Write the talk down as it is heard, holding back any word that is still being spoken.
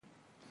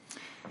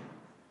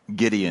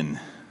Gideon,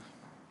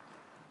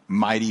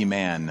 mighty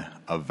man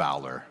of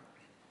valor.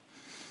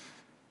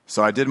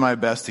 So I did my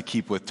best to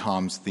keep with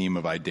Tom's theme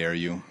of I dare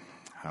you.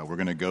 We're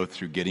going to go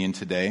through Gideon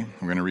today.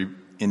 We're going to read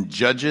in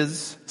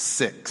Judges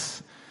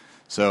 6.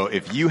 So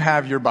if you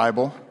have your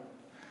Bible,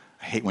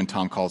 I hate when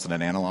Tom calls it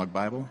an analog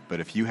Bible, but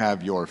if you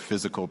have your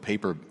physical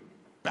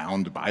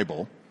paper-bound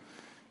Bible,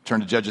 turn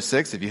to Judges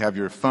 6. If you have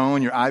your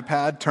phone, your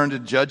iPad, turn to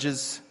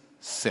Judges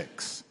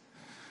 6.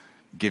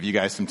 Give you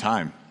guys some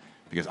time,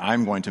 because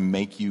I'm going to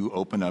make you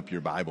open up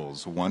your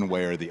Bibles one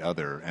way or the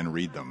other and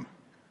read them.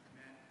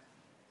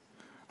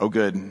 Oh,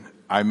 good.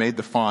 I made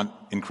the font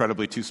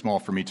incredibly too small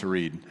for me to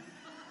read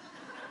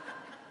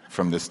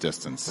from this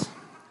distance.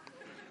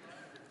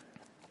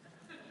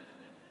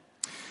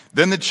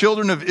 Then the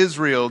children of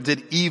Israel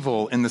did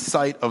evil in the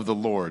sight of the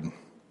Lord.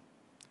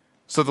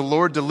 So the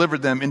Lord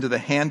delivered them into the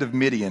hand of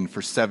Midian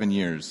for 7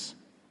 years.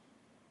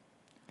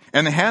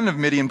 And the hand of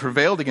Midian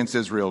prevailed against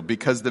Israel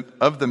because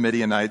of the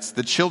Midianites.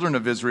 The children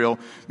of Israel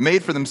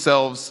made for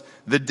themselves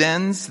the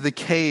dens, the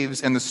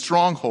caves, and the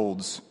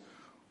strongholds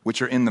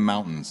which are in the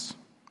mountains.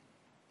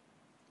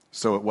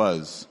 So it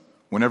was,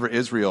 whenever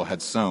Israel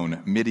had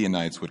sown,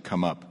 Midianites would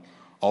come up.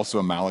 Also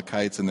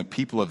Amalekites and the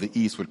people of the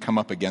east would come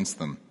up against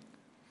them.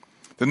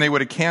 Then they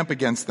would encamp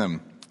against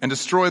them and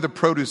destroy the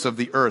produce of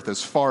the earth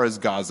as far as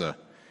Gaza,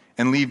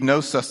 and leave no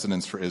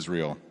sustenance for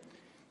Israel,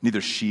 neither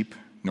sheep,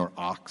 nor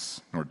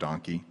ox, nor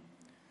donkey.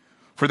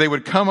 For they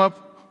would come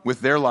up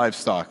with their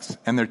livestock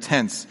and their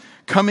tents,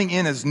 coming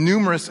in as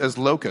numerous as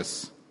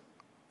locusts.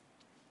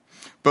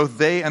 Both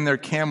they and their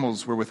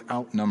camels were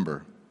without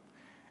number,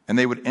 and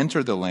they would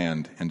enter the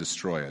land and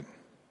destroy it.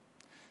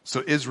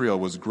 So Israel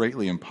was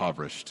greatly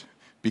impoverished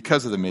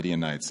because of the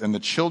Midianites, and the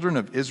children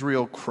of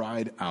Israel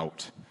cried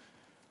out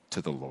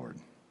to the Lord.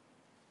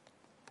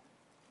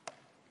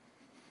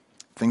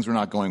 Things were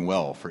not going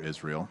well for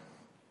Israel.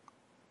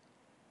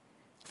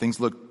 Things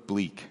looked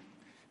bleak.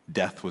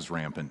 Death was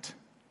rampant.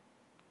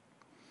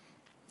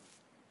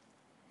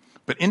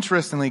 But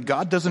interestingly,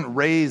 God doesn't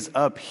raise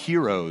up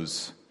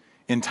heroes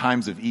in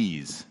times of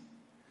ease.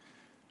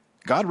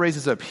 God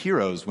raises up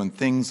heroes when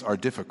things are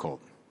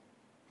difficult,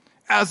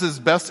 as is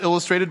best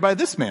illustrated by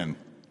this man.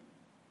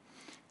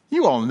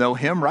 You all know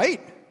him,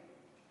 right?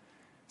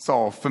 It's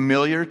all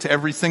familiar to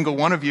every single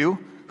one of you.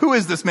 Who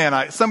is this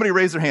man? Somebody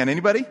raise their hand.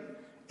 Anybody?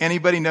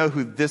 Anybody know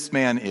who this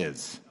man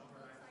is?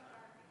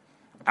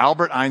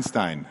 Albert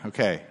Einstein.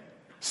 Okay.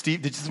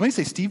 Steve, did somebody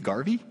say Steve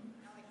Garvey?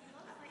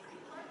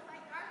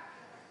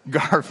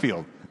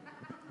 Garfield.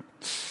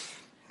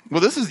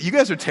 Well, you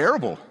guys are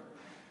terrible.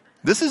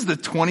 This is the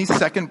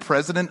 21st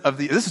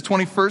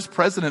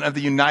president of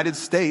the United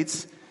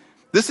States.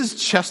 This is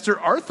Chester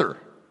Arthur,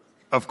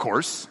 of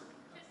course.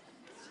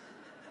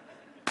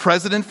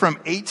 President from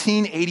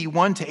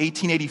 1881 to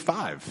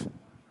 1885.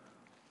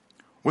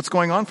 What's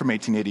going on from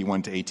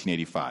 1881 to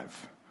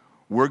 1885?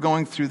 We're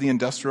going through the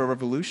Industrial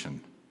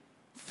Revolution.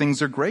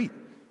 Things are great.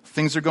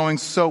 Things are going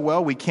so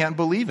well, we can't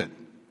believe it.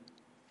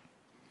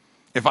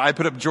 If I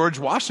put up George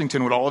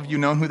Washington, would all of you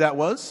know who that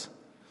was?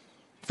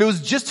 If it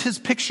was just his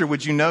picture,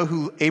 would you know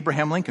who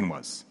Abraham Lincoln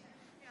was?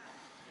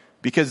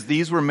 Because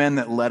these were men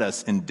that led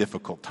us in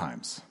difficult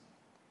times.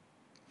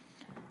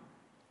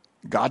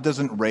 God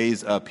doesn't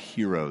raise up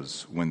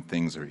heroes when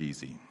things are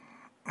easy.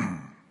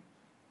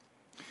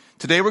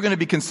 Today we're going to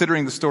be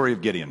considering the story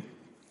of Gideon.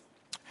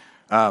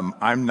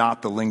 I'm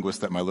not the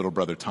linguist that my little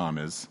brother Tom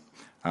is.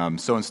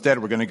 So instead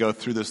we're going to go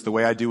through this the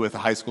way I do with the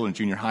high school and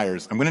junior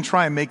hires. I'm going to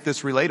try and make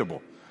this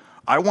relatable.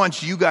 I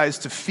want you guys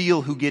to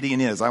feel who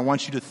Gideon is. I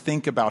want you to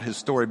think about his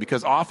story,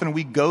 because often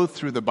we go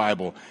through the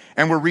Bible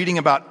and we're reading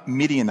about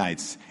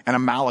Midianites and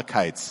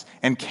Amalekites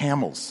and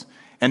camels,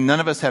 and none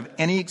of us have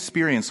any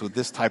experience with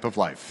this type of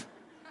life.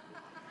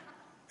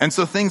 And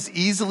so things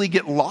easily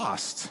get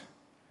lost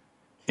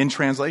in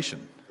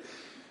translation.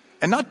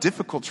 And not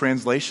difficult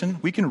translation.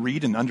 We can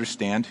read and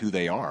understand who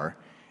they are.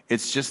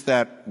 It's just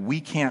that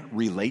we can't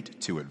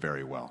relate to it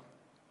very well.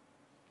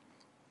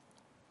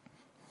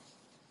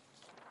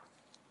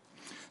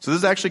 So this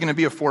is actually going to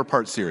be a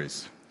 4-part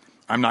series.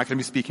 I'm not going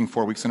to be speaking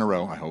 4 weeks in a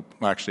row, I hope.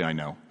 Well, actually, I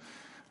know.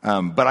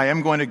 But I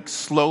am going to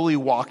slowly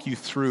walk you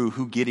through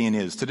who Gideon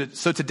is.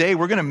 So today,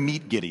 we're going to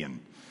meet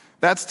Gideon.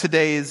 That's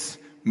today's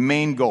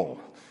main goal.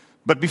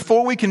 But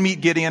before we can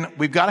meet Gideon,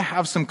 we've got to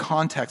have some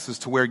context as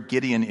to where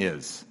Gideon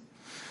is.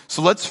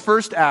 So let's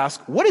first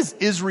ask, what is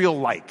Israel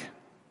like?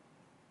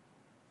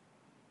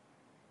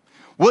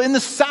 Well, in the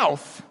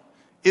south,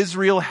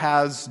 Israel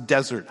has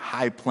desert,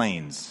 high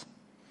plains.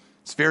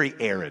 It's very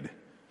arid.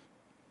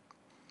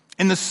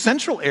 In the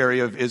central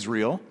area of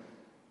Israel,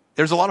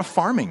 there's a lot of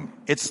farming.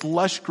 It's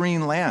lush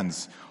green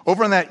lands.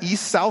 Over on that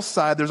east-south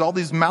side, there's all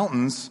these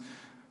mountains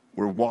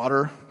where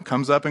water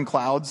comes up in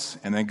clouds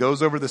and then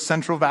goes over the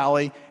central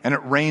valley, and it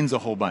rains a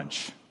whole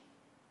bunch.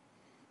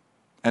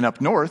 And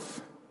up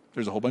north,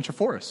 there's a whole bunch of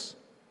forests.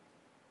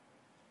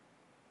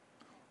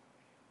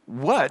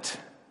 What,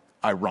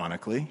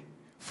 ironically,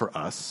 for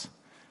us,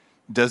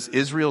 does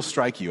Israel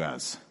strike you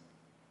as?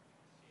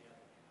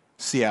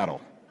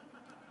 Seattle.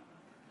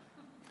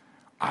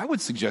 I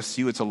would suggest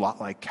to you it's a lot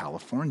like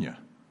California.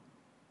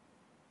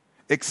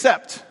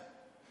 Except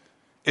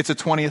it's a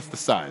 20th the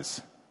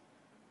size.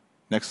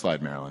 Next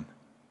slide, Marilyn.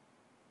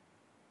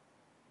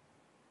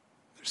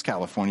 There's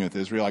California with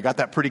Israel. I got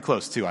that pretty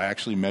close, too. I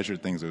actually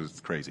measured things. It was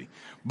crazy.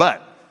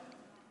 But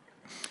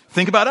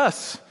think about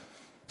us.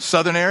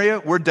 Southern area,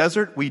 we're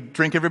desert. We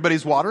drink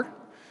everybody's water.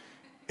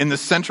 In the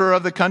center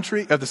of the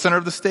country, at the center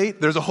of the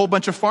state, there's a whole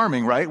bunch of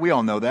farming, right? We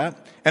all know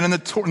that. And in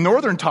the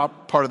northern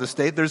top part of the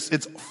state,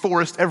 it's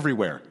forest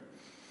everywhere.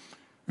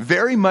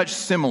 Very much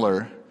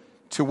similar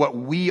to what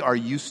we are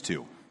used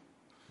to.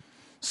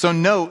 So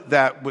note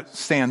that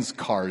sans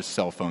cars,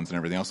 cell phones, and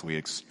everything else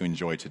we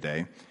enjoy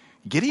today,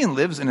 Gideon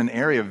lives in an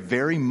area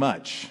very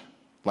much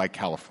like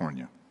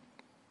California.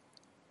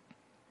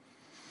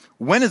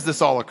 When is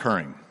this all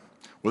occurring?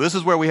 Well, this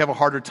is where we have a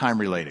harder time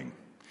relating.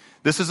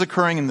 This is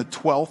occurring in the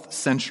 12th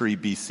century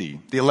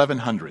BC, the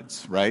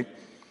 1100s, right?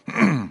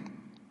 In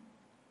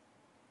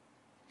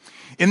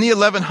the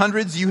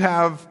 1100s, you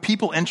have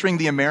people entering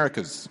the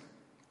Americas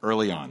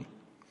early on.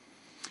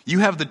 You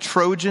have the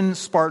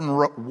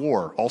Trojan-Spartan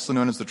War, also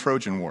known as the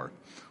Trojan War,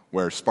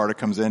 where Sparta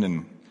comes in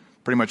and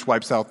pretty much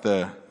wipes out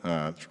the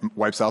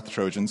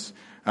Trojans.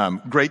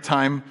 Great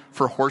time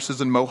for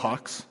horses and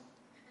Mohawks.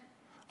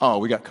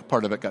 Oh,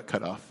 part of it got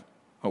cut off.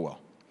 Oh well.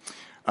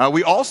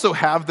 We also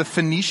have the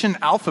Phoenician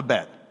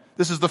alphabet.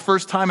 This is the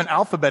first time an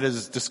alphabet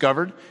is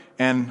discovered,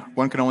 and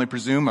one can only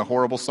presume a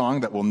horrible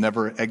song that will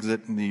never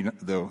exit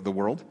the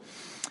world.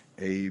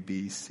 A,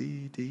 B,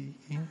 C, D,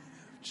 E, F,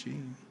 G.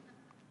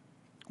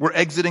 We're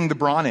exiting the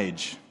Bronze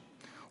Age.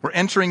 We're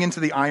entering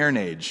into the Iron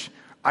Age.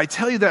 I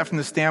tell you that from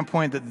the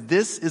standpoint that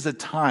this is a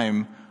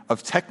time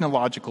of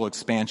technological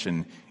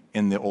expansion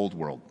in the old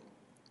world.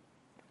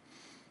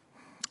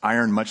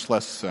 Iron much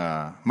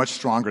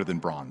stronger than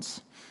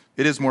bronze.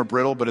 It is more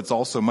brittle, but it's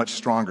also much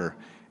stronger.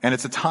 And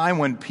it's a time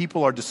when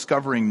people are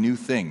discovering new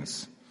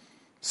things,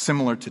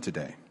 similar to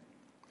today.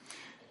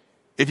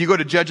 If you go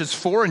to Judges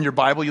 4 in your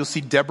Bible, you'll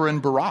see Deborah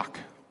and Barak.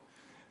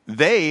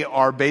 They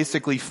are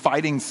basically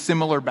fighting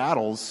similar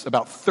battles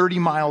about 30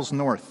 miles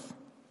north.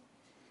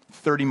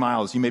 30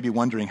 miles. You may be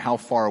wondering, how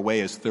far away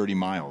is 30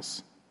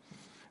 miles?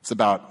 It's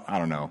about,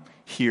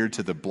 here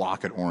to the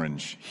block at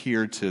Orange,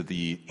 here to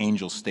the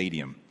Angel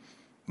Stadium.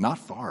 Not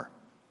far.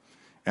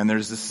 And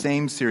there's the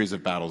same series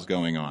of battles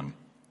going on.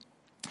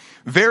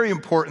 Very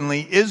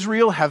importantly,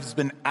 Israel has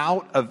been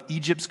out of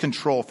Egypt's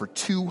control for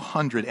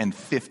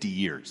 250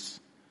 years.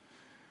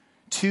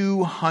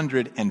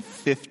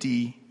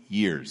 250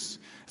 years.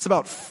 It's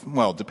about,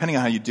 depending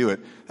on how you do it,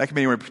 that can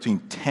be anywhere between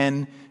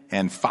 10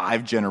 and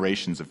 5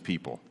 generations of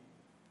people.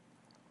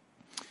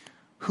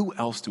 Who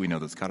else do we know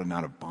that's gotten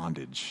out of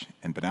bondage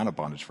and been out of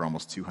bondage for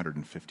almost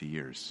 250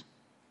 years?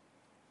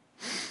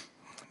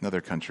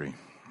 Another country.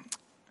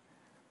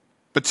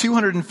 But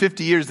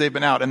 250 years they've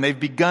been out, and they've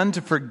begun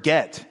to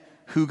forget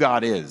who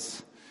God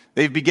is.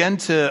 They've begun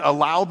to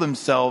allow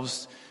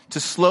themselves to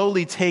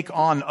slowly take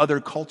on other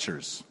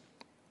cultures.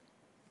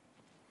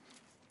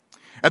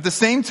 At the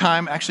same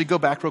time, actually go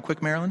back real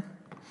quick, Marilyn.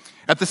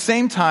 At the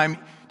same time,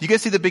 do you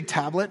guys see the big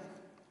tablet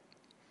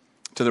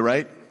to the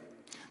right?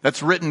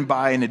 That's written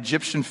by an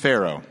Egyptian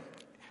pharaoh.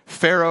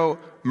 Pharaoh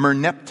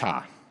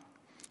Merneptah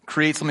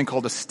creates something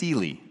called a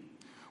stele,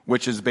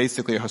 which is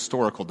basically a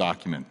historical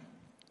document.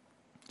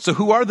 So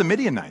who are the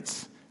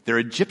Midianites? They're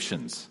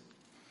Egyptians.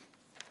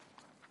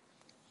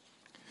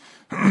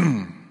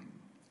 The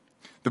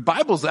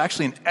Bible is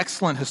actually an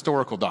excellent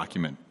historical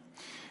document.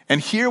 And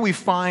here we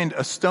find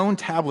a stone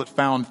tablet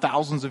found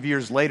thousands of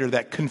years later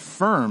that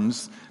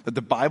confirms that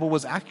the Bible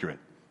was accurate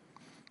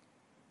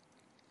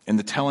in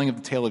the telling of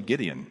the tale of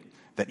Gideon,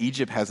 that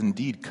Egypt has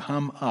indeed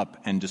come up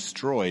and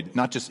destroyed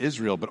not just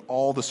Israel, but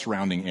all the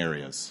surrounding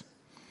areas.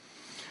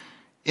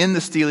 In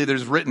the stele,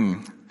 there's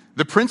written,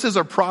 the princes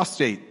are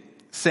prostrate,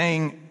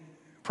 saying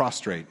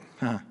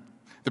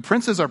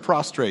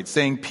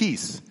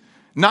peace.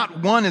 Not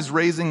one is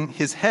raising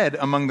his head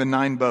among the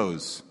 9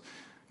 bows.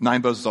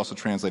 9 bows is also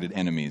translated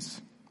enemies.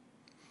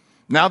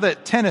 Now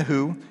that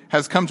Tenahu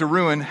has come to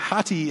ruin,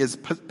 Hatti is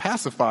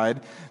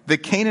pacified. The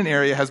Canaan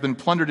area has been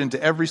plundered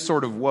into every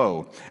sort of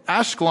woe.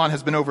 Ashkelon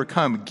has been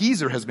overcome.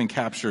 Gezer has been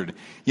captured.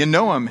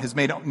 Yanoam has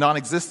made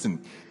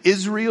non-existent.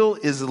 Israel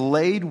is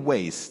laid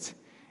waste,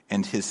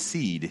 and his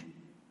seed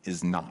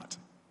is not.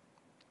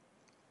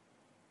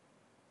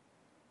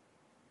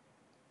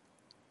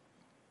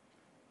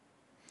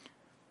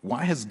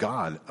 Why has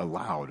God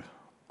allowed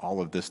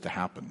all of this to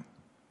happen?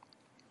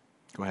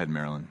 Go ahead,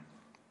 Marilyn.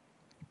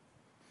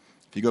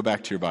 If you go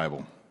back to your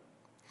Bible,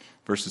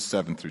 verses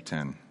 7 through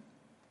 10.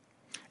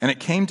 And it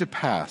came to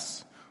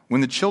pass,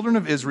 when the children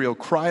of Israel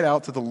cried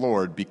out to the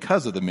Lord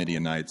because of the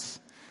Midianites,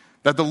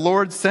 that the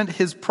Lord sent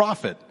his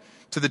prophet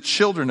to the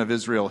children of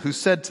Israel, who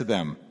said to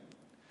them,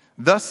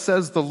 Thus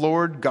says the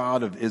Lord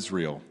God of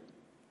Israel,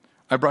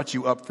 I brought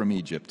you up from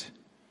Egypt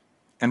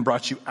and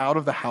brought you out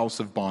of the house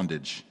of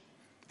bondage.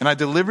 And I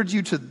delivered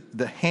you to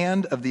the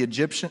hand of the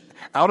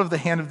out of the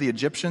hand of the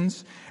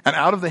Egyptians, and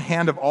out of the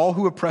hand of all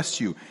who oppressed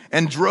you,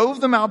 and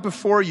drove them out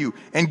before you,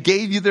 and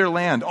gave you their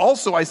land.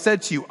 Also I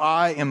said to you,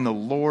 I am the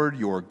Lord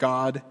your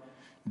God.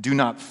 Do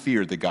not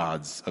fear the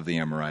gods of the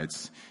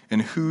Amorites, in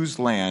whose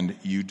land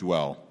you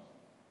dwell.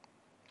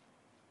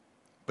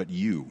 But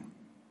you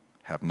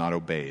have not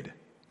obeyed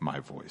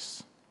my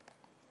voice.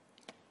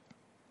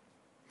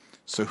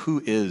 So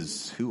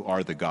who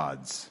are the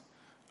gods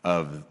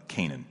of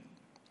Canaan?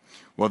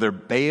 Well, they're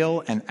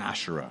Baal and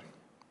Asherah.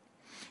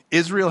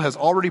 Israel has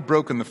already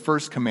broken the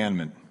first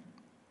commandment.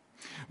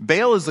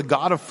 Baal is the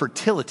god of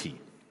fertility.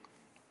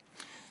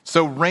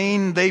 So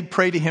they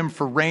pray to him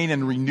for rain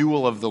and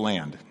renewal of the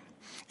land.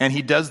 And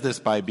he does this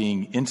by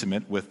being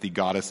intimate with the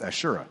goddess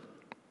Asherah.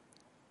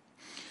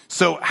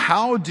 So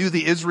how do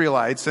the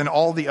Israelites and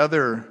all the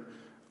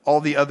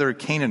other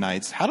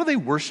Canaanites, how do they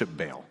worship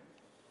Baal?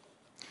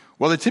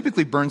 Well, they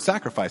typically burn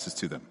sacrifices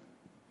to them.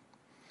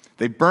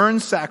 They burn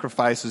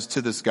sacrifices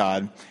to this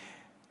god.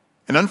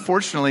 And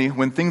unfortunately,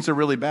 when things are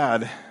really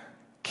bad,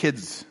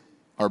 kids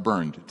are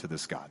burned to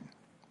this god.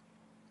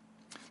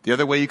 The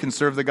other way you can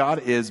serve the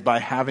god is by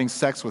having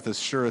sex with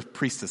Asherah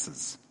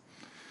priestesses.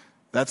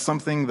 That's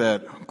something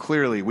that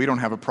clearly we don't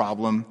have a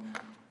problem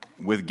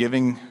with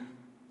giving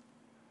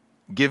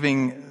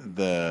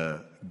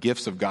the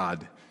gifts of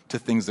God to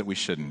things that we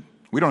shouldn't.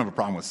 We don't have a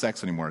problem with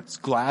sex anymore.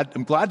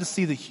 I'm glad to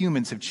see that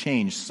humans have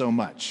changed so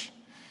much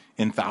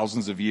in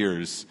thousands of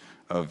years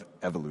of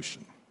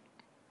evolution.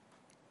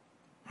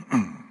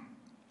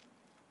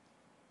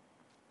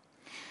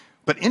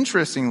 But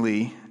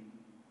interestingly,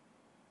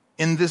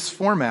 in this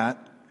format,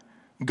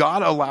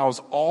 God allows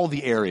all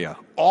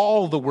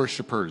the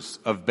worshipers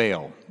of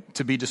Baal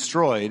to be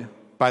destroyed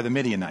by the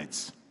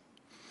Midianites.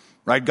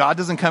 Right? God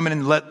doesn't come in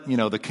and let,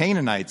 the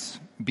Canaanites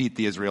beat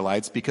the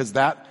Israelites, because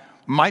that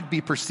might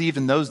be perceived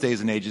in those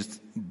days and ages,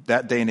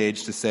 that day and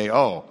age, to say,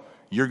 oh,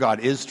 your God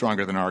is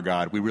stronger than our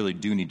God. We really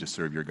do need to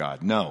serve your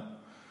God. No.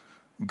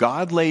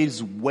 God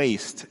lays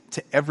waste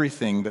to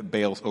everything that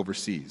Baal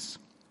oversees.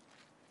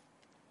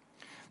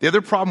 The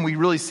other problem we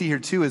really see here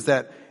too is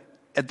that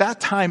at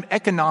that time,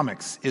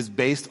 economics is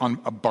based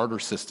on a barter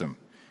system.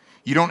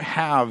 You don't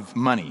have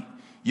money.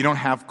 You don't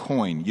have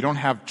coin. You don't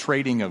have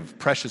trading of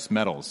precious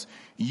metals.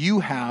 You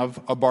have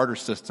a barter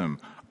system.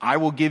 I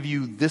will give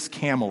you this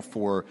camel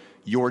for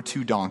your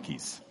 2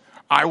 donkeys.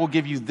 I will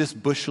give you this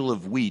bushel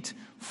of wheat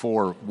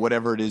for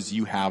whatever it is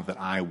you have that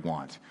I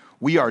want.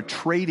 We are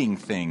trading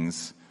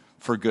things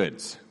for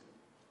goods.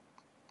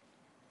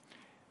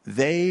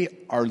 They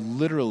are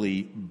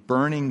literally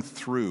burning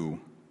through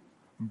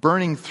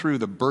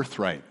the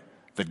birthright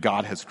that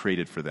God has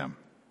created for them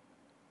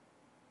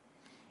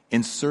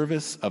in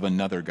service of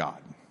another God.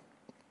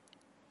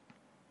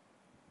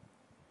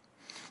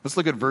 Let's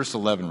look at verse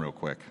 11 real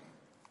quick.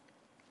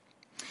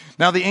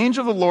 Now the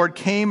angel of the Lord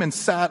came and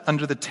sat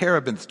under the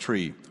terebinth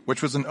tree,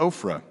 which was an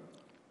Ophrah,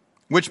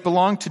 which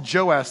belonged to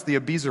Joash the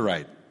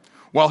Abiezrite,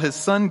 while his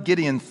son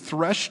Gideon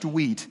threshed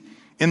wheat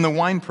in the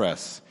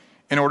winepress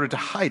in order to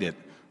hide it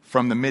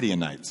from the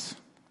Midianites.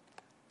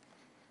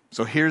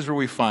 So here's where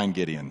we find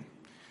Gideon,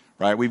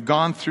 right? We've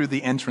gone through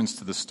the entrance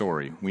to the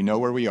story. We know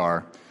where we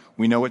are.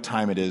 We know what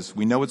time it is.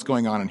 We know what's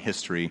going on in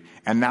history.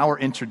 And now we're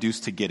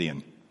introduced to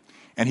Gideon.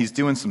 And he's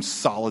doing some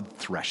solid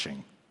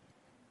threshing.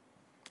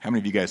 How many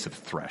of you guys have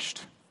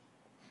threshed?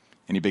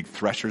 Any big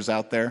threshers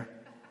out there?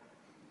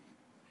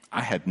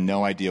 I had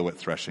no idea what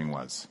threshing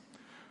was.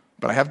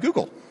 But I have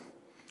Google.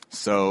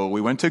 So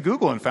we went to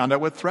Google and found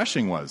out what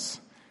threshing was.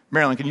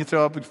 Marilyn, can you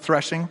throw up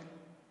threshing?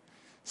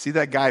 See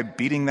that guy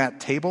beating that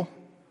table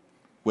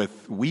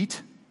with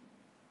wheat?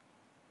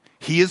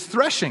 He is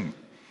threshing.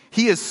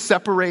 He is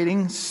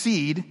separating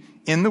seed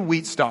in the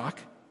wheat stalk,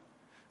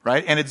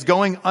 right? And it's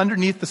going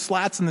underneath the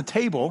slats in the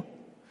table.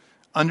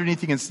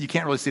 Underneath, you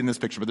can't really see it in this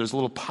picture, but there's a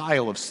little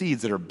pile of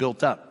seeds that are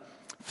built up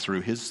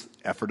through his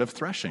effort of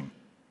threshing.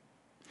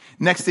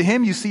 Next to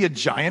him, you see a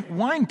giant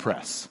wine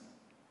press.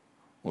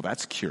 Well,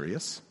 that's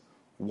curious.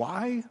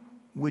 Why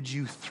would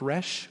you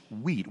thresh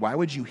wheat? Why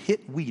would you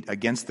hit wheat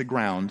against the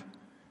ground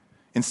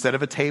instead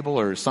of a table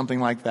or something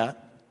like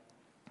that?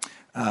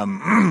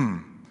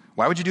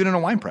 Why would you do it in a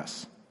wine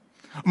press?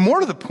 More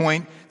to the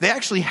point, they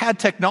actually had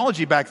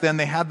technology back then.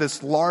 They had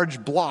this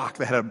large block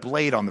that had a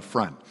blade on the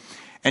front.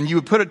 And you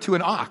would put it to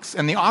an ox,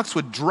 and the ox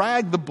would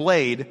drag the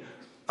blade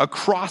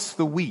across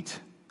the wheat.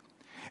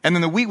 And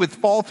then the wheat would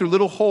fall through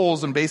little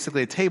holes in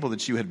basically a table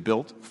that you had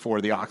built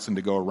for the oxen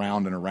to go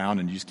around and around,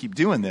 and you just keep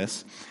doing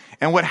this.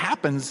 And what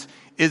happens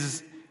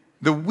is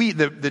the wheat,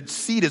 the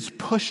seed is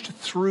pushed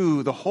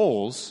through the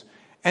holes,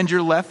 and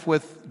you're left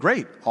with,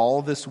 great,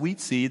 all this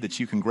wheat seed that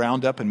you can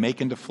ground up and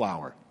make into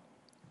flour.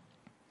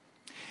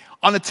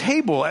 On a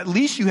table, at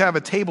least you have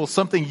a table,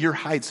 something your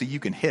height so you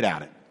can hit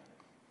at it.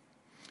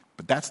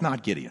 But that's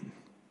not Gideon.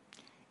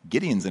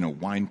 Gideon's in a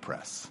wine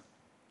press.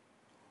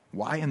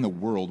 Why in the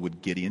world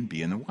would Gideon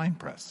be in a wine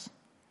press?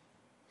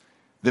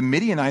 The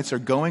Midianites are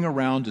going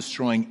around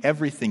destroying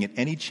everything at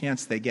any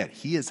chance they get.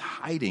 He is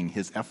hiding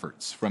his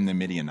efforts from the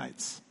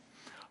Midianites,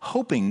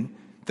 hoping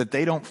that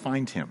they don't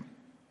find him.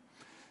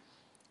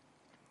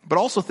 But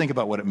also think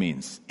about what it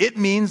means. It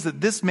means that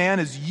this man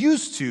is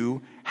used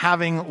to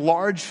having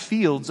large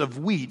fields of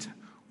wheat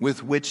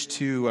with which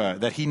to,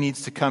 that he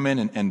needs to come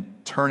in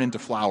and turn into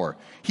flour.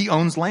 He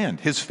owns land.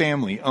 His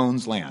family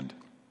owns land.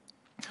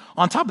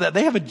 On top of that,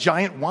 they have a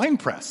giant wine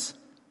press.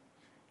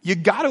 You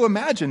got to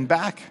imagine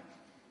back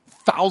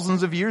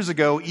thousands of years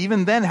ago,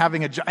 even then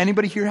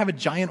anybody here have a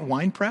giant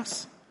wine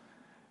press?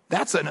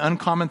 That's an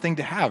uncommon thing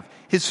to have.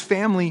 His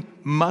family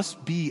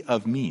must be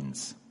of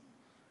means.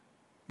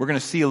 We're going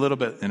to see a little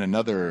bit in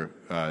another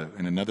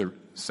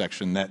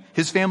section that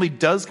his family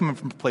does come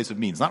from a place of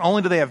means. Not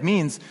only do they have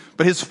means,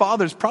 but his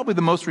father's probably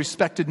the most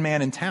respected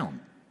man in town.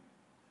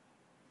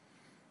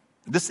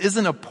 This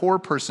isn't a poor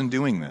person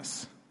doing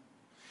this.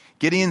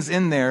 Gideon's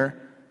in there,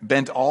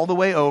 bent all the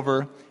way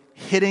over,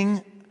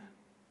 hitting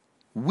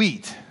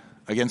wheat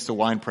against a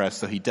wine press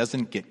so he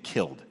doesn't get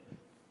killed.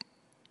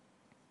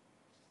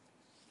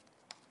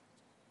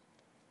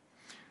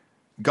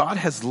 God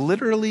has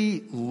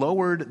literally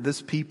lowered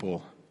this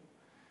people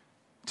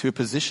to a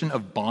position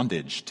of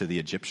bondage to the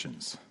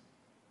Egyptians.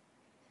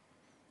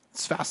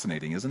 It's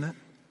fascinating, isn't it?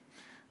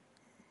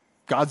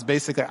 God's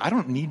basically, I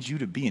don't need you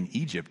to be in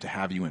Egypt to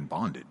have you in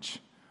bondage.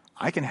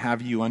 I can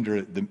have you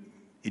under the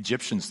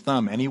Egyptian's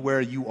thumb anywhere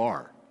you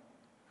are.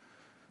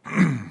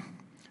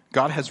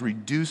 God has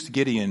reduced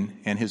Gideon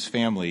and his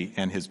family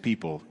and his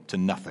people to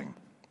nothing.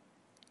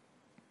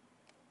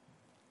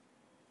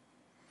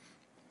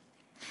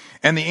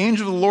 And the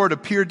angel of the Lord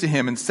appeared to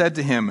him and said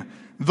to him,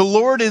 "The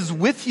Lord is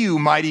with you,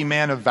 mighty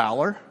man of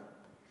valor."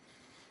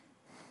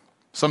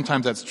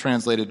 Sometimes that's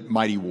translated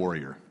mighty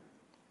warrior.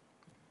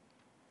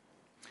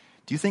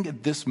 Do you think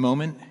at this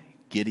moment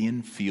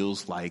Gideon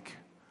feels like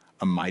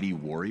a mighty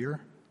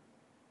warrior?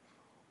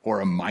 Or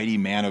a mighty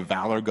man of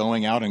valor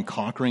going out and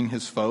conquering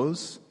his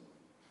foes?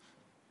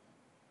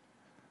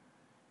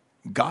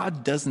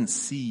 God doesn't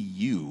see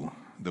you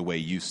the way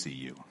you see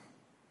you.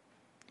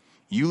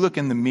 You look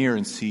in the mirror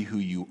and see who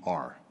you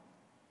are.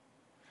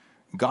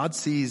 God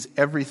sees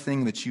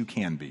everything that you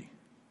can be.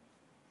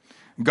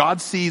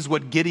 God sees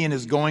what Gideon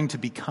is going to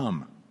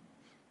become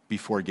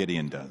before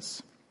Gideon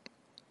does.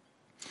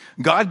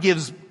 God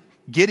gives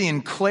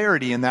Gideon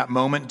clarity in that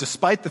moment,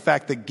 despite the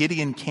fact that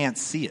Gideon can't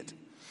see it.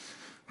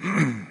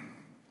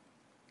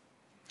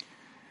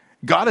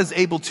 God is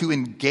able to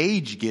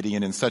engage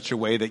Gideon in such a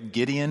way that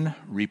Gideon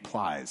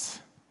replies.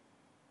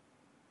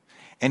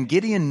 And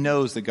Gideon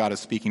knows that God is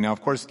speaking. Now,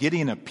 of course, God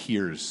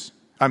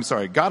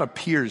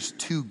appears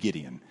to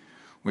Gideon,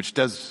 which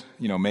does,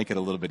 make it a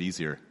little bit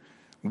easier.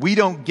 We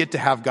don't get to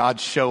have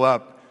God show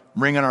up,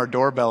 ring on our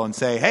doorbell and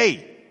say,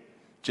 "Hey,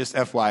 just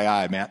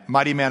FYI, man,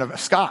 mighty man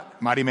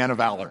of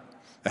valor."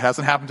 That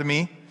hasn't happened to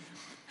me.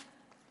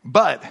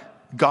 But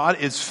God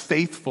is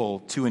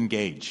faithful to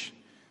engage.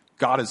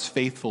 God is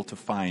faithful to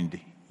find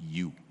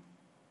you.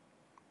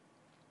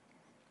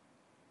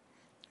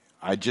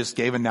 I just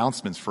gave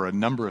announcements for a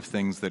number of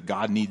things that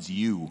God needs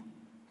you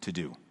to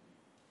do.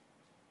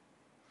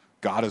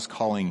 God is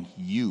calling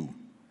you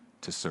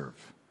to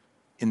serve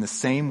in the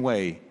same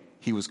way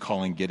he was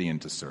calling Gideon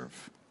to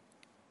serve.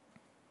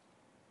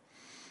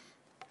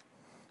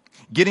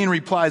 Gideon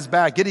replies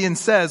back. Gideon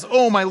says,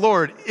 "Oh, my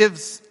Lord,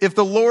 if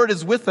the Lord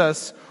is with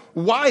us,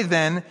 why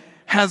then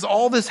has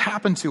all this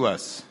happened to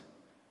us?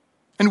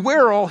 And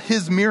where are all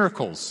his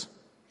miracles,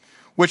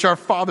 which our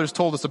fathers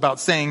told us about,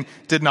 saying,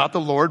 'Did not the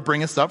Lord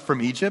bring us up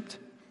from Egypt?'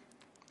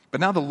 But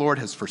now the Lord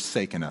has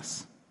forsaken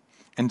us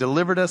and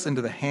delivered us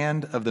into the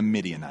hand of the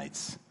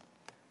Midianites."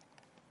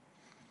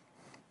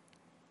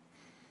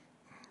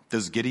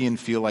 Does Gideon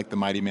feel like the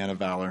mighty man of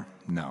valor?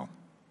 No.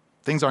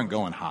 Things aren't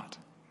going hot.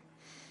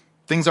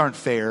 Things aren't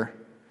fair.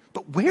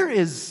 But where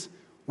is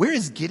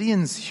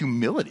Gideon's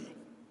humility?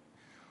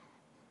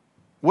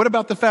 What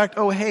about the fact,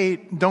 oh, hey,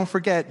 don't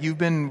forget, you've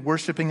been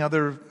worshiping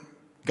other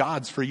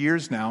gods for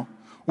years now.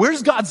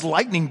 Where's God's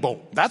lightning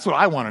bolt? That's what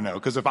I want to know,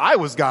 because if I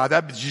was God,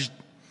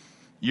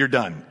 you're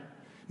done.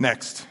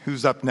 Next.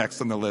 Who's up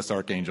next on the list,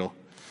 Archangel?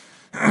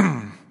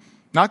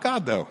 Not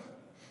God, though.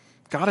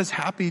 God is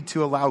happy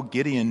to allow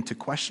Gideon to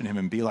question him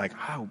and be like,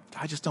 "Oh,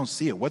 I just don't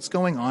see it. What's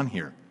going on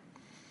here?"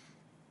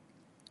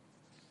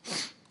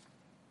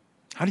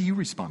 How do you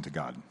respond to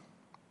God?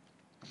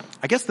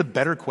 I guess the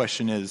better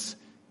question is,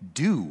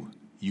 do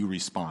you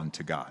respond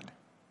to God?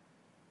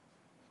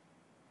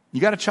 You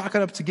got to chalk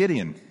it up to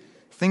Gideon.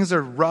 Things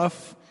are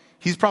rough.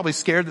 He's probably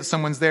scared that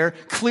someone's there.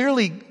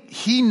 Clearly,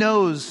 he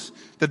knows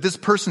that this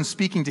person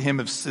speaking to him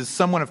is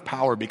someone of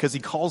power because he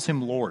calls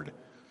him Lord,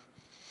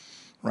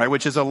 right?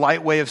 Which is a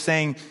light way of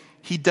saying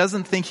he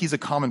doesn't think he's a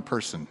common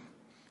person.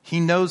 He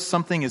knows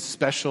something is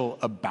special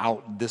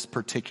about this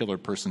particular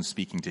person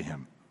speaking to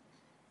him.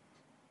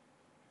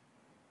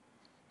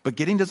 But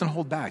Gideon doesn't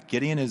hold back.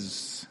 Gideon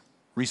is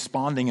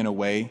responding in a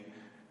way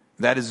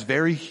that is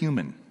very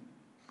human,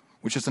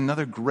 which is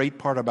another great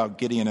part about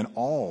Gideon and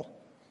all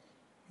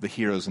the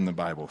heroes in the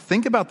Bible.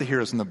 Think about the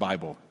heroes in the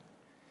Bible.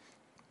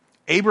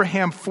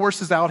 Abraham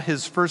forces out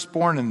his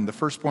firstborn and the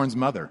firstborn's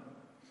mother.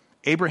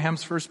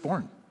 Abraham's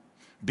firstborn.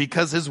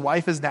 because his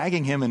wife is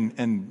nagging him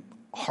and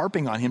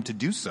harping on him to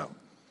do so.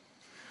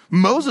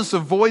 Moses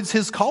avoids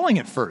his calling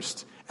at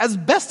first. As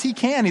best he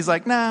can, he's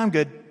like, nah, I'm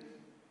good.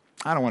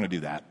 I don't want to do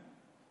that.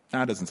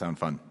 That doesn't sound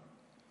fun.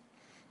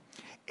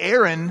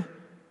 Aaron,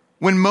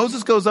 when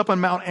Moses goes up on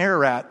Mount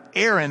Ararat,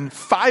 Aaron,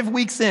 5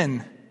 weeks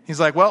in, he's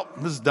like, well,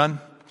 this is done.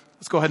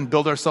 Let's go ahead and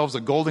build ourselves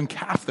a golden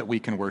calf that we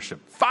can worship.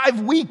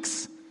 5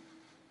 weeks.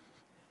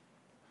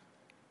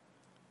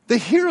 The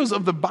heroes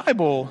of the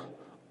Bible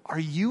are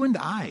you and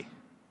I.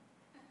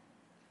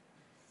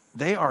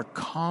 They are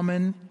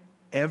common,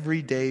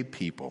 everyday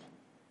people.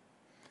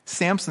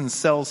 Samson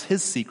sells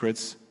his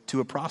secrets to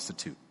a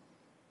prostitute.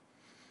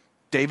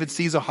 David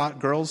sees a hot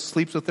girl,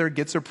 sleeps with her,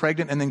 gets her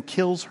pregnant, and then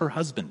kills her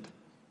husband.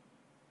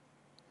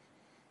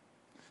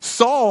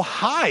 Saul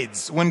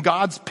hides when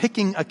God's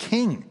picking a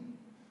king.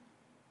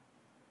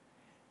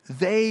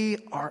 They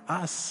are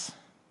us.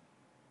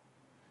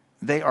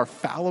 They are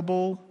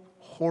fallible,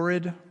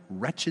 horrid,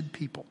 wretched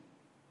people,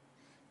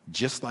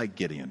 just like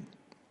Gideon.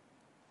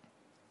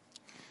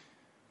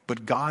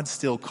 But God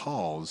still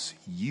calls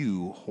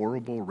you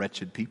horrible,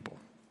 wretched people.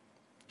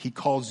 He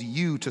calls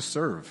you to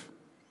serve.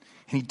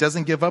 And he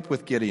doesn't give up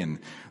with Gideon.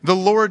 The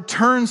Lord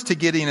turns to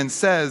Gideon and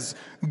says,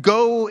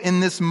 go in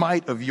this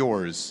might of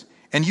yours,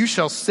 and you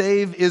shall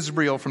save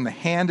Israel from the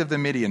hand of the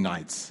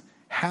Midianites.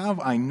 Have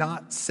I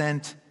not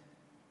sent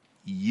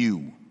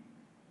you?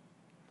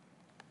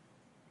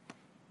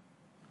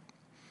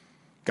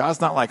 God's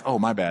not like, oh,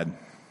 my bad.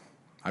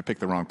 I picked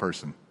the wrong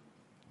person.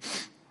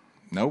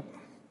 Nope.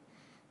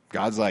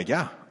 God's like,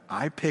 yeah,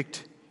 I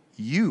picked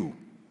you.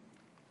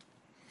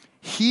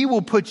 He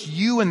will put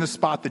you in the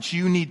spot that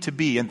you need to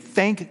be. And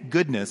thank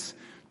goodness,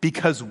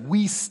 because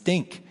we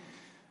stink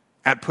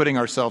at putting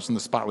ourselves in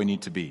the spot we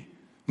need to be.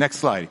 Next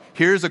slide.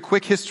 Here's a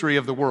quick history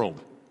of the world.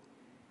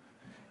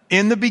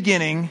 In the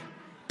beginning,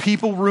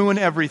 people ruin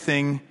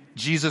everything.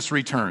 Jesus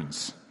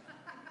returns.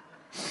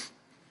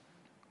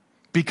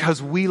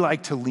 Because we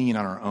like to lean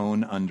on our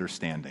own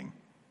understanding.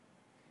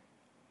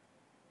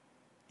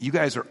 You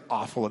guys are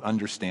awful at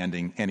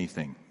understanding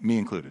anything. Me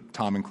included,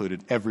 Tom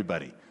included,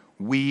 everybody.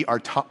 We are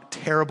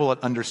terrible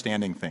at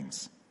understanding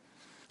things.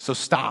 So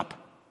stop.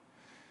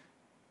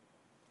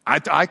 I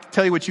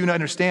tell you what you need to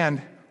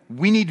understand.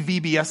 We need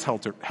VBS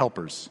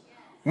helpers.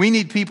 We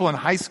need people in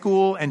high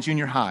school and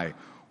junior high.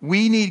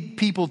 We need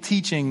people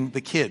teaching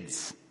the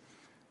kids.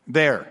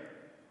 There.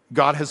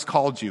 God has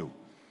called you.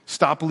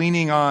 Stop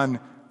leaning on,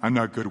 I'm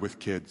not good with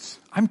kids.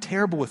 I'm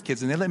terrible with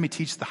kids, and they let me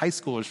teach the high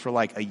schoolers for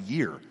like a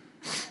year.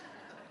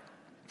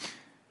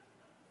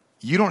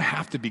 You don't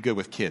have to be good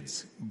with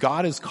kids.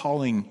 God is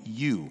calling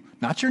you,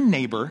 not your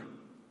neighbor,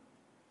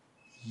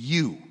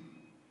 you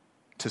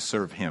to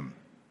serve him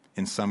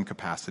in some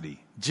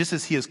capacity, just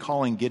as he is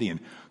calling Gideon.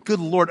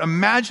 Good Lord,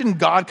 imagine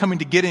God coming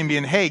to Gideon and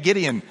being, hey,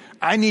 Gideon,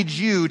 I need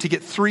you to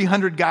get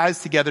 300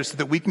 guys together so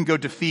that we can go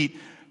defeat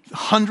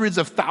hundreds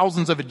of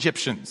thousands of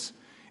Egyptians.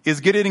 Is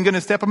Gideon going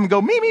to step up and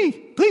go, me,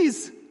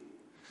 please?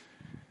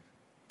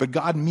 But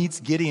God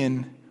meets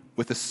Gideon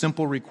with a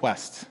simple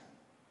request.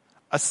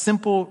 A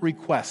simple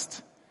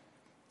request.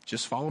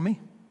 Just follow me.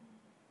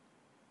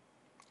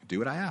 Do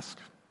what I ask.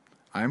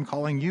 I am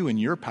calling you in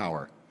your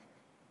power.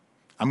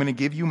 I'm going to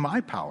give you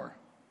my power.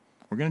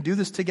 We're going to do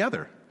this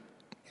together.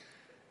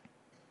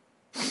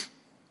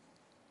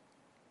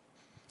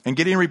 And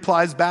Gideon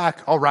replies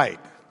back, all right,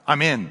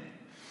 I'm in.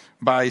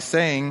 By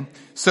saying,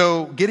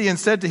 so Gideon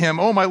said to him,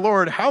 oh my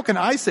Lord, how can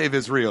I save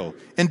Israel?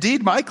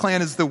 Indeed, my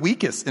clan is the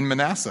weakest in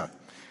Manasseh,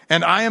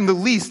 and I am the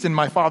least in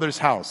my father's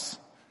house.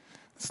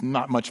 It's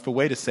not much of a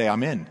way to say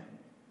I'm in.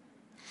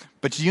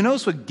 But do you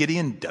notice what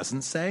Gideon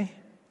doesn't say?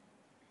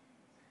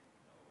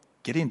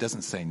 Gideon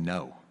doesn't say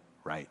no,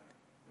 right?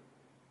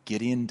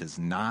 Gideon does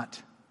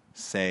not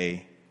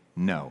say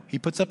no. He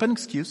puts up an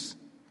excuse.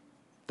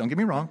 Don't get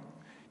me wrong.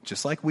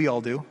 Just like we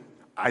all do.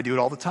 I do it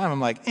all the time. I'm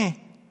like, I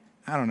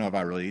don't know if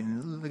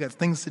I got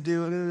things to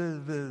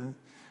do.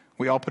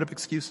 We all put up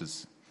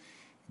excuses.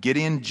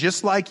 Gideon,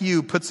 just like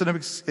you, puts up an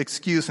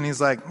excuse, and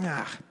he's like,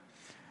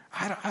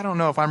 I don't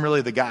know if I'm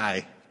really the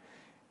guy.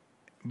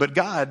 But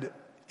God,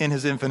 in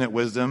his infinite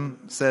wisdom,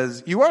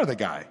 says, you are the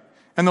guy.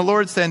 And the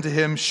Lord said to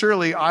him,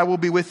 surely I will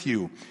be with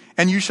you,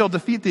 and you shall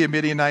defeat the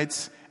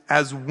Midianites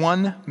as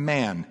one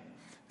man.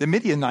 The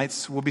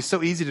Midianites will be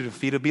so easy to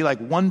defeat. It'll be like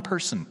one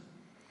person.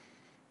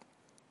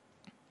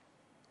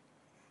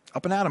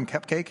 Up and at 'em,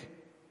 cupcake.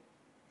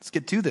 Let's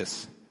get to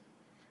this.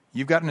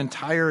 You've got an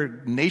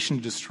entire nation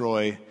to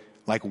destroy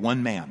like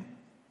one man.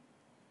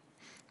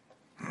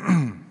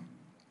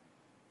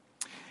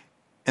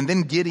 And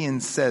then Gideon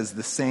says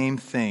the same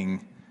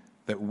thing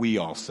that we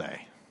all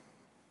say.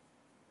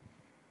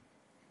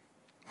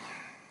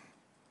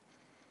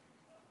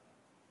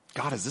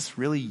 God, is this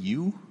really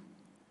you?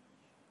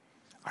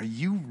 Are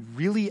you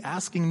really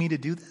asking me to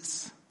do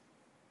this?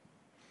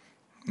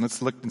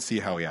 Let's look and see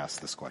how he asks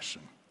this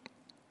question.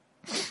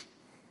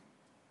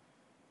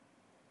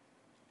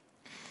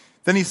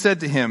 Then he said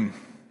to him,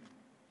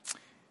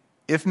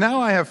 if now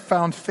I have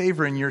found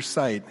favor in your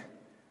sight,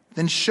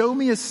 then show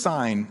me a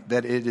sign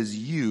that it is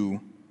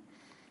you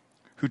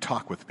who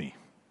talk with me.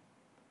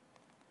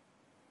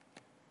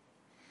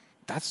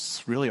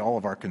 That's really all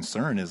of our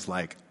concern is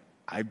like,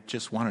 I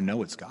just want to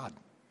know it's God.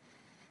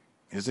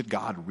 Is it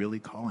God really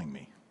calling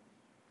me?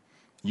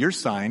 Your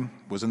sign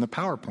was in the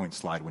PowerPoint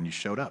slide when you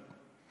showed up.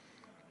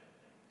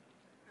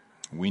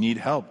 We need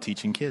help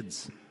teaching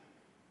kids.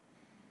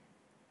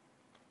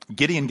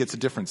 Gideon gets a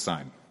different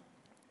sign.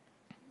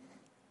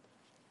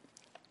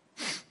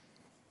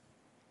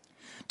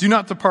 Do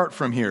not depart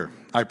from here,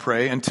 I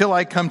pray, until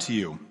I come to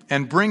you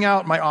and bring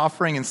out my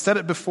offering and set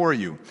it before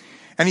you.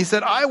 And he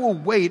said, I will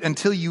wait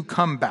until you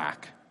come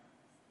back.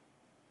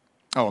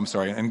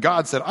 And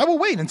God said, I will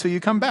wait until you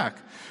come back.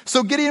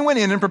 So Gideon went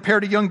in and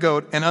prepared a young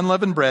goat and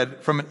unleavened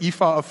bread from an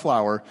ephah of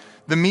flour.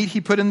 The meat he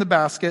put in the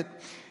basket,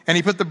 and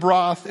he put the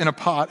broth in a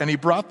pot, and he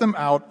brought them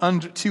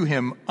out to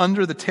him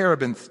under the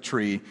terebinth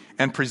tree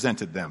and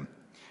presented them.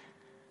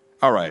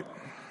 All right.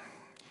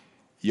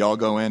 Y'all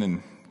go in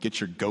and get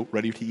your goat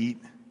ready to eat?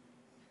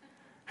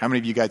 How many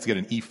of you guys get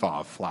an ephah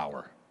of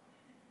flour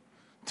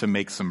to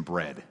make some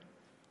bread?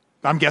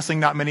 I'm guessing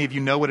not many of you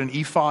know what an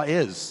ephah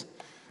is.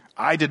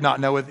 I did not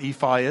know what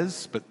ephah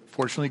is, but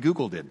fortunately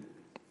Google did.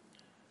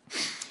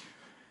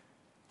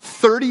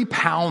 30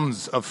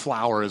 pounds of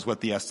flour is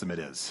what the estimate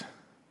is.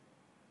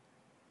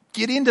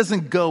 Gideon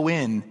doesn't go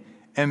in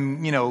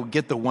and,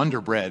 get the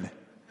Wonder Bread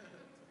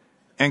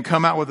and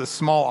come out with a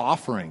small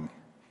offering.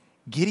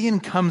 Gideon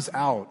comes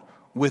out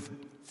with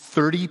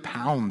 30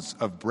 pounds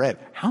of bread.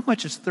 How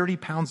much is 30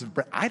 pounds of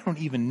bread? I don't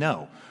even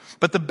know.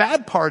 But the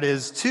bad part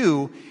is,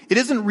 too, it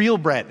isn't real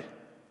bread,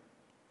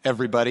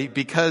 everybody,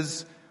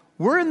 because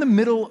we're in the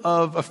middle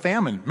of a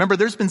famine. Remember,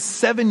 there's been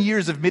 7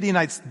 years of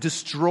Midianites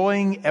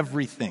destroying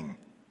everything,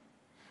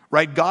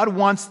 right? God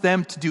wants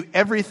them to do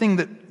everything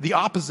that the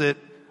opposite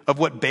of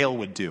what Baal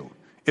would do.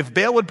 If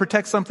Baal would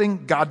protect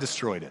something, God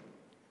destroyed it.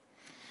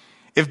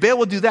 If Baal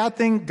would do that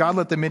thing, God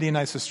let the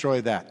Midianites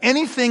destroy that.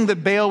 Anything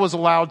that Baal was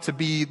allowed to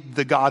be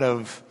the God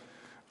of,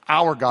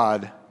 our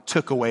God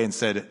took away and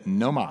said,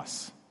 no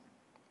mas.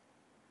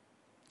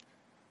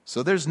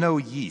 So there's no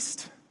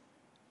yeast.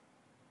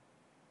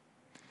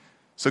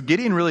 So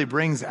Gideon really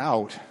brings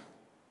out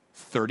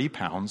 30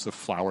 pounds of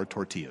flour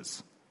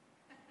tortillas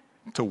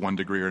to one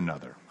degree or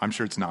another. I'm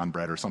sure it's naan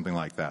bread or something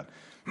like that.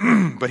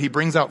 But he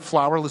brings out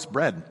flourless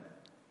bread.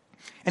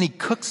 And he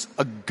cooks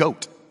a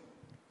goat.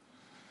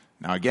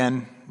 Now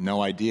again,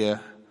 no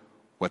idea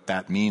what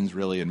that means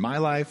really in my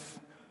life.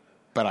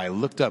 But I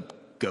looked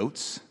up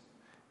goats.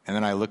 And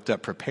then I looked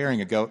up preparing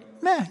a goat.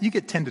 You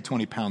get 10 to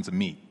 20 pounds of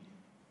meat.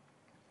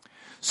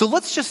 So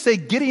let's just say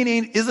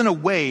Gideon isn't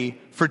away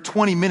for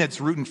 20 minutes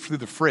rooting through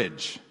the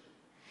fridge.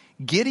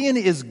 Gideon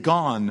is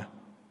gone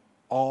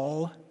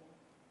all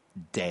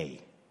day.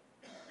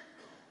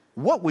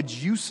 What would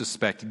you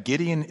suspect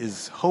Gideon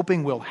is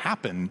hoping will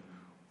happen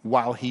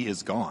while he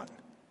is gone?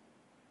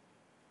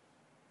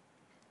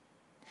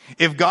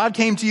 If God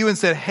came to you and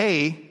said,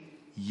 hey,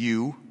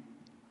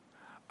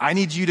 I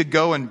need you to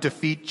go and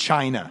defeat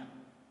China.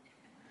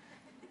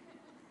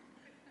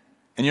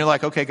 And you're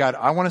like, okay, God,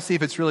 I want to see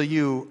if it's really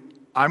you.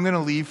 I'm going to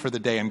leave for the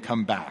day and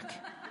come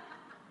back.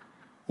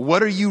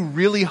 What are you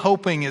really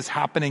hoping is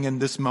happening in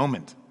this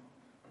moment?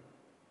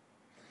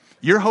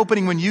 You're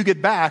hoping when you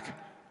get back,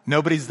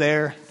 nobody's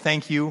there.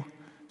 Thank you.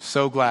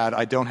 So glad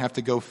I don't have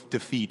to go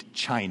defeat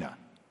China.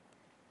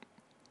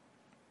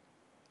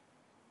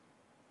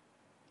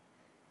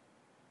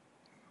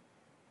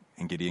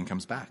 And Gideon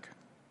comes back.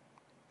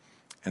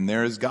 And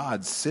there is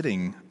God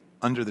sitting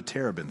under the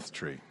terebinth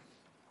tree.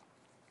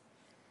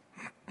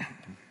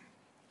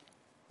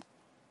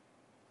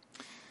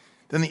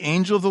 Then the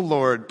angel of the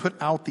Lord put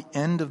out the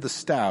end of the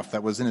staff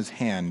that was in his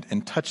hand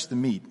and touched the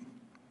meat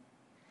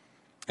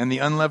and the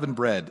unleavened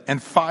bread.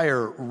 And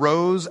fire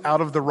rose out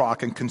of the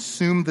rock and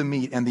consumed the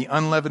meat and the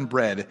unleavened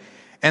bread.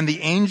 And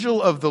the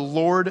angel of the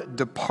Lord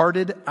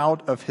departed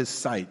out of his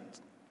sight.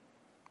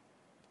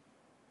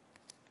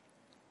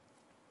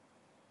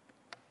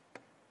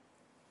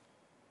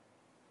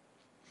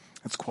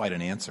 That's quite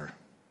an answer.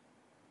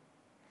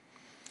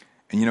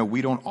 And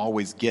we don't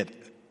always get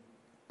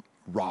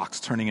rocks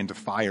turning into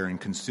fire and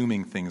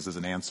consuming things as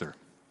an answer.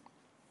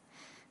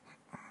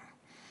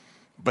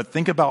 But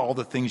think about all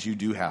the things you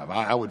do have.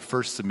 I would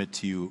first submit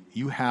to you,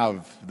 you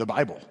have the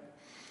Bible,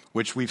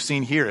 which we've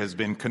seen here has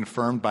been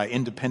confirmed by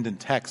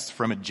independent texts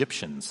from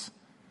Egyptians.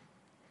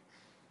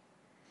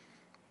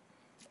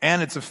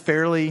 And it's a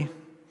fairly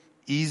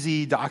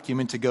easy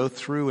document to go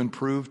through and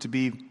prove to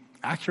be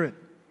accurate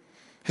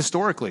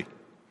historically.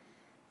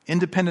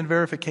 Independent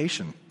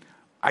verification.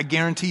 I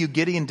guarantee you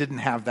Gideon didn't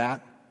have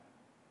that.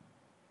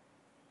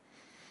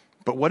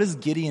 But what does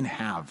Gideon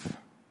have?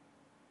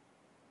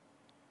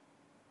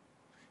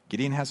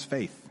 Gideon has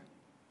faith.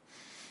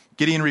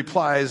 Gideon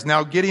replies,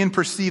 now Gideon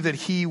perceived that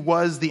he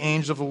was the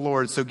angel of the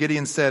Lord. So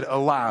Gideon said,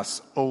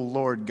 alas, O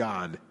Lord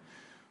God,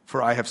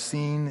 for I have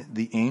seen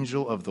the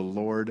angel of the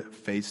Lord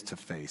face to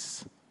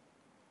face.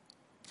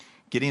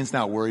 Gideon's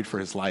now worried for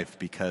his life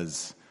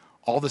because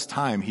all this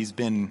time he's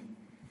been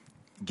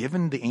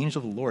given the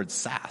angel of the Lord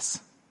sass.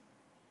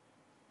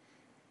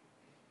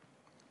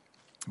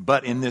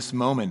 But in this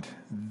moment,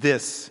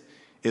 this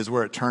is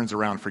where it turns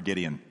around for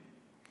Gideon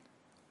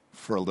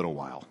for a little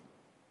while.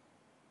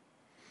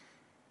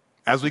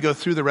 As we go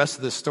through the rest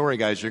of this story,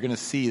 guys, you're going to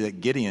see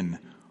that Gideon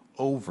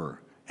over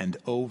and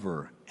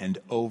over and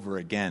over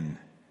again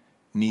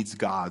needs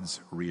God's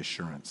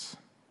reassurance.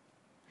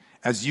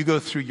 As you go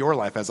through your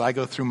life, as I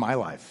go through my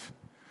life,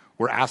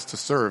 we're asked to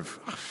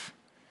serve.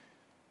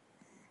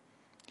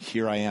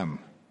 Here I am,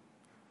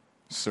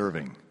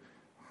 serving.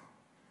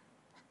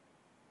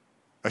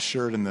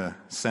 Assured in the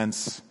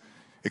sense,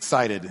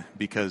 excited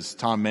because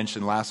Tom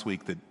mentioned last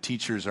week that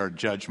teachers are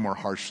judged more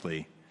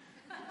harshly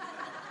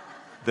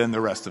than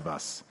the rest of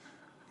us.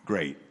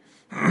 Great.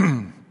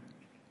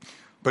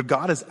 But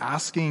God is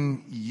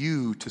asking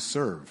you to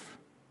serve.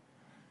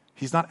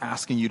 He's not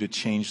asking you to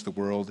change the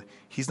world.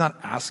 He's not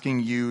asking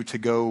you to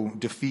go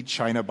defeat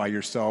China by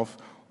yourself.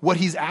 What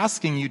he's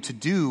asking you to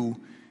do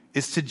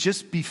is to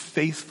just be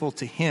faithful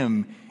to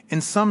him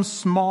in some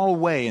small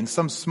way, in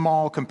some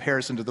small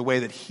comparison to the way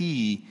that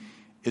he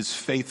is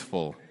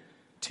faithful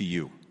to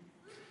you.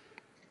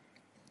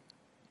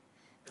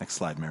 Next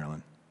slide,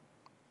 Marilyn.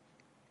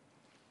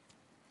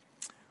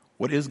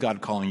 What is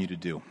God calling you to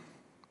do?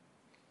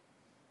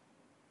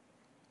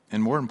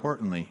 And more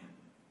importantly,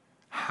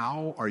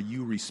 how are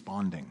you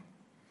responding?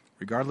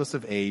 Regardless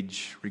of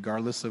age,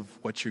 regardless of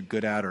what you're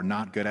good at or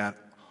not good at,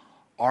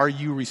 are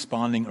you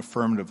responding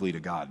affirmatively to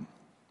God?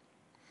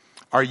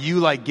 Are you,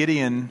 like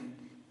Gideon,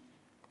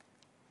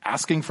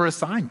 asking for a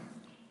sign?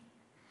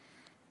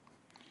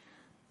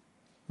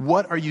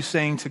 What are you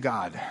saying to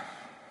God?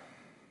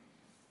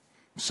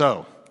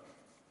 So,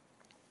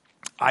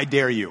 I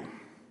dare you.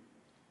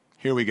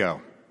 Here we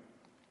go.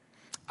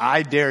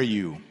 I dare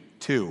you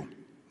to,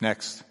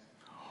 next,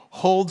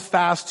 hold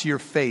fast to your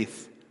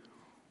faith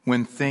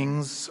when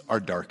things are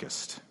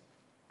darkest.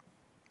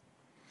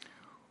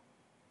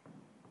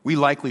 We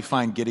likely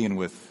find Gideon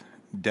with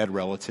dead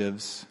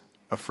relatives,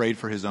 afraid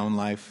for his own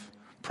life,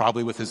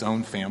 probably with his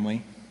own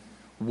family,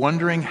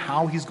 wondering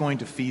how he's going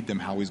to feed them,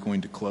 how he's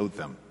going to clothe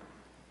them.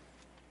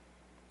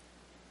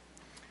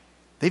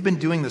 They've been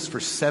doing this for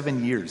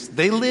 7 years.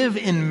 They live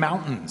in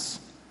mountains.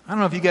 I don't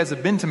know if you guys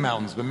have been to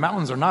mountains, but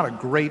mountains are not a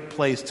great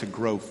place to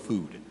grow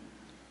food.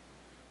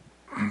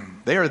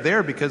 They are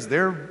there because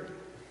they're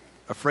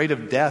afraid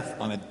of death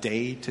on a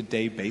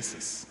day-to-day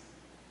basis.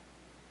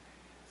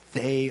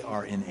 They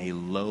are in a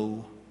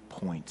low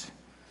point.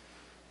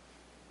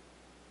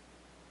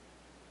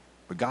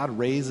 But God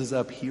raises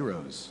up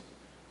heroes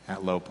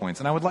at low points.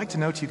 And I would like to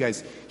note to you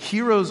guys,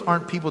 heroes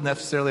aren't people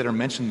necessarily that are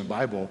mentioned in the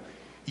Bible.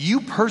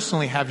 You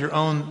personally have your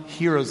own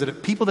heroes,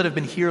 people that have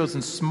been heroes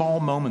in small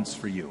moments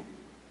for you.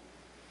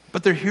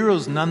 But they're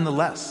heroes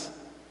nonetheless.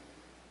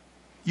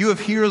 You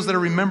have heroes that are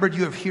remembered,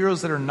 you have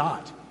heroes that are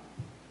not.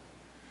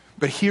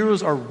 But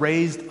heroes are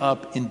raised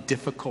up in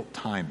difficult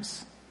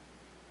times.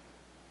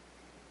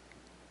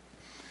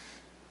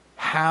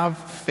 Have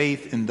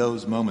faith in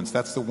those moments.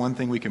 That's the one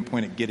thing we can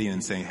point at Gideon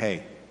and say,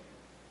 hey,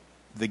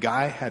 the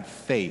guy had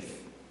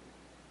faith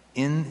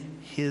in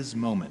his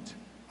moment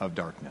of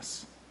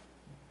darkness.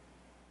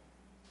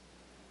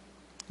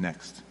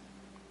 Next.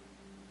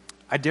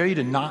 I dare you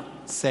to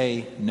not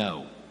say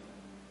no.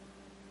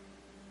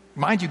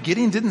 Mind you,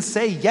 Gideon didn't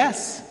say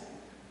yes.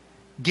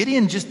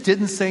 Gideon just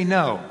didn't say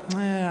no.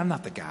 I'm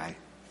not the guy.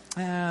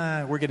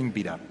 We're getting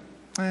beat up.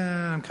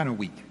 I'm kind of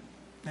weak.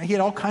 He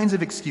had all kinds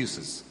of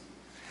excuses.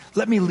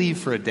 Let me leave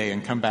for a day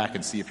and come back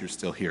and see if you're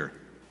still here.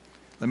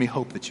 Let me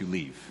hope that you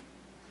leave.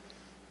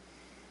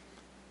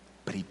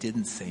 But he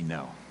didn't say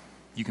no.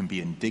 You can be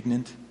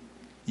indignant.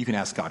 You can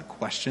ask God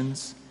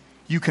questions.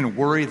 You can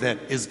worry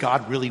that, does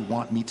God really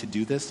want me to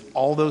do this?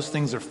 All those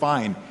things are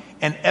fine.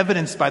 And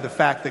evidenced by the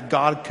fact that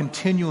God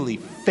continually,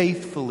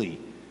 faithfully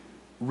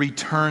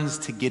returns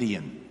to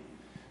Gideon.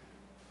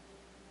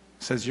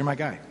 Says, you're my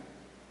guy.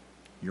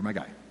 You're my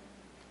guy.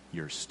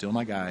 You're still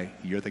my guy.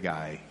 You're the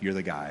guy. You're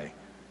the guy.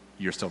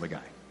 You're still the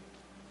guy.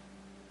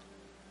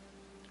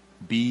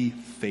 Be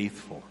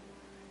faithful.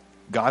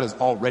 God is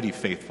already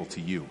faithful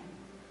to you.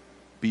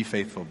 Be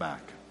faithful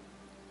back.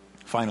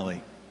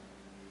 Finally,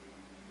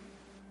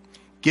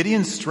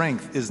 Gideon's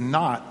strength is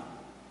not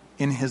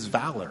in his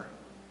valor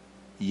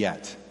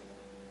yet.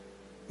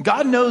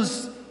 God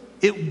knows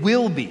it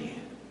will be.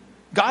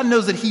 God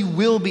knows that he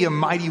will be a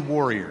mighty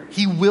warrior.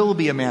 He will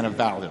be a man of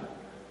valor.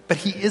 But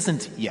he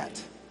isn't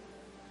yet.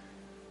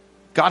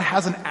 God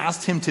hasn't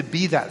asked him to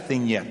be that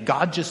thing yet.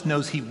 God just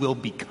knows he will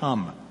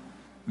become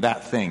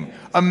that thing.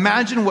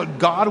 Imagine what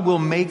God will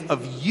make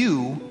of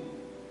you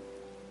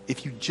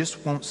if you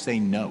just won't say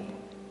no.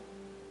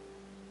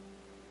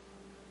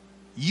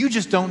 You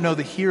just don't know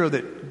the hero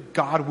that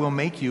God will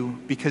make you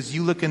because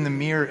you look in the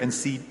mirror and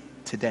see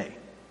today,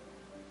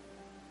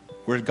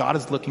 where God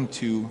is looking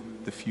to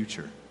the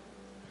future.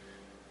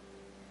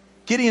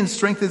 Gideon's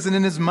strength isn't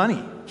in his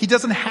money. He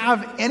doesn't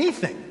have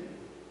anything.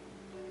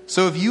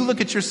 So if you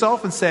look at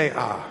yourself and say,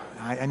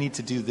 I need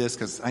to do this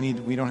because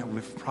we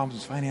have problems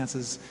with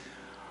finances.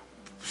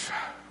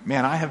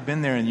 Man, I have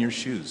been there in your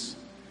shoes.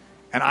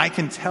 And I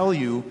can tell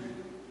you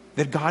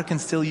that God can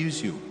still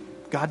use you.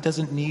 God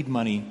doesn't need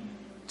money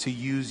to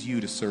use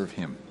you to serve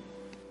him.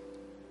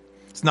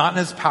 It's not in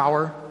his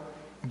power.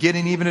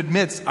 Gideon even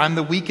admits, I'm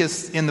the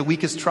weakest in the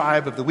weakest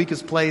tribe, of the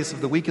weakest place,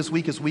 of the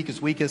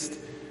weakest.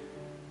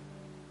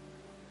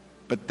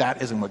 But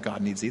that isn't what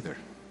God needs either.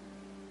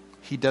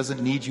 He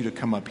doesn't need you to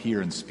come up here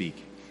and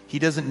speak. He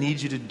doesn't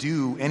need you to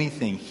do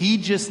anything. He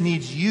just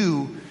needs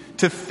you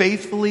to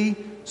faithfully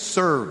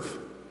serve.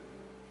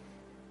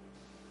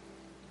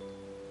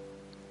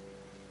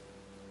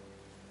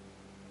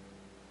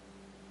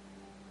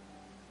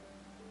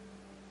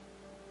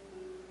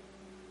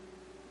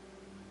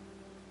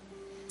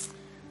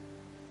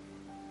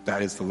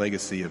 That is the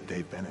legacy of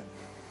Dave Bennett.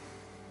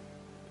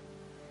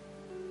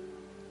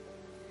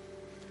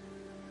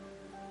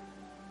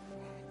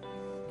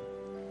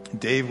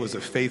 Dave was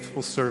a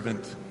faithful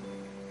servant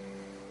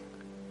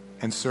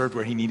and served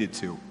where he needed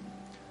to,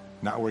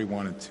 not where he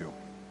wanted to.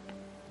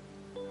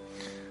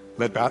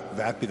 Let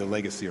that be the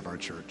legacy of our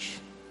church,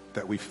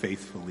 that we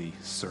faithfully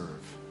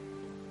serve,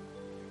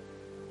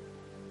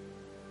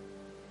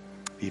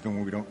 even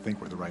when we don't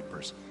think we're the right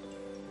person.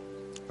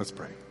 Let's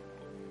pray.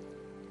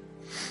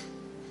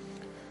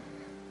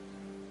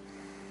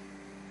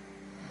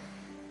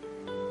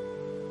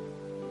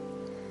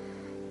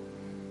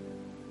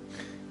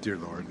 Dear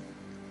Lord,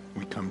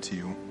 we come to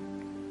you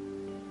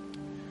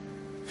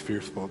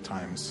fearful at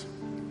times,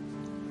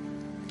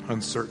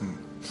 uncertain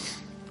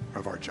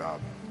of our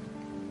job,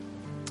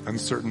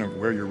 uncertain of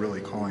where you're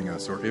really calling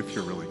us or if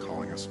you're really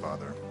calling us,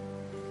 Father.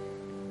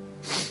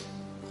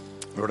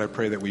 Lord, I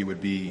pray that we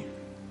would be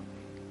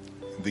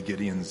the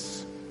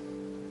Gideons.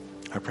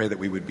 I pray that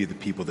we would be the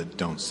people that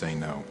don't say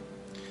no,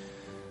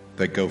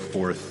 that go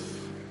forth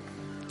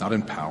not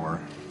in power,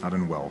 not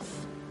in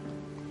wealth,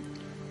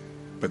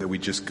 but that we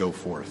just go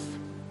forth,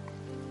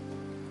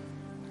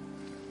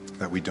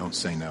 that we don't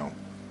say no.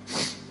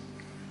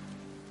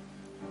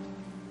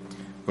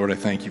 Lord, I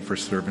thank you for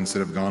servants that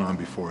have gone on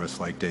before us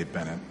like Dave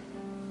Bennett,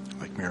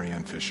 like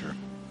Marianne Fisher.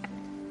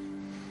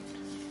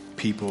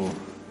 People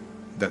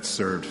that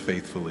served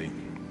faithfully,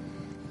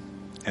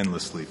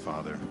 endlessly,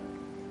 Father.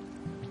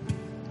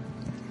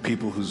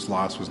 People whose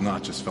loss was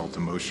not just felt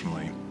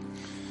emotionally,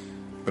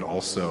 but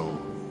also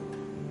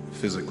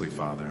physically,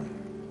 Father.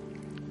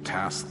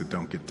 Tasks that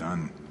don't get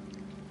done,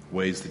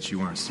 ways that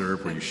you aren't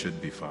served where you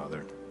should be,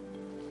 Father.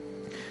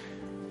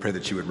 Pray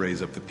that you would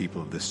raise up the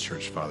people of this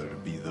church, Father, to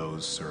be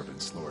those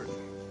servants, Lord.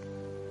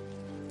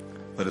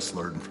 Let us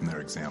learn from their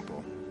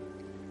example.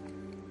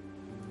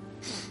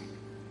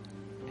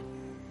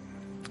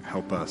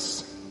 Help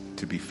us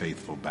to be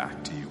faithful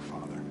back to you,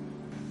 Father.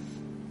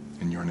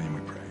 In your name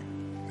we pray.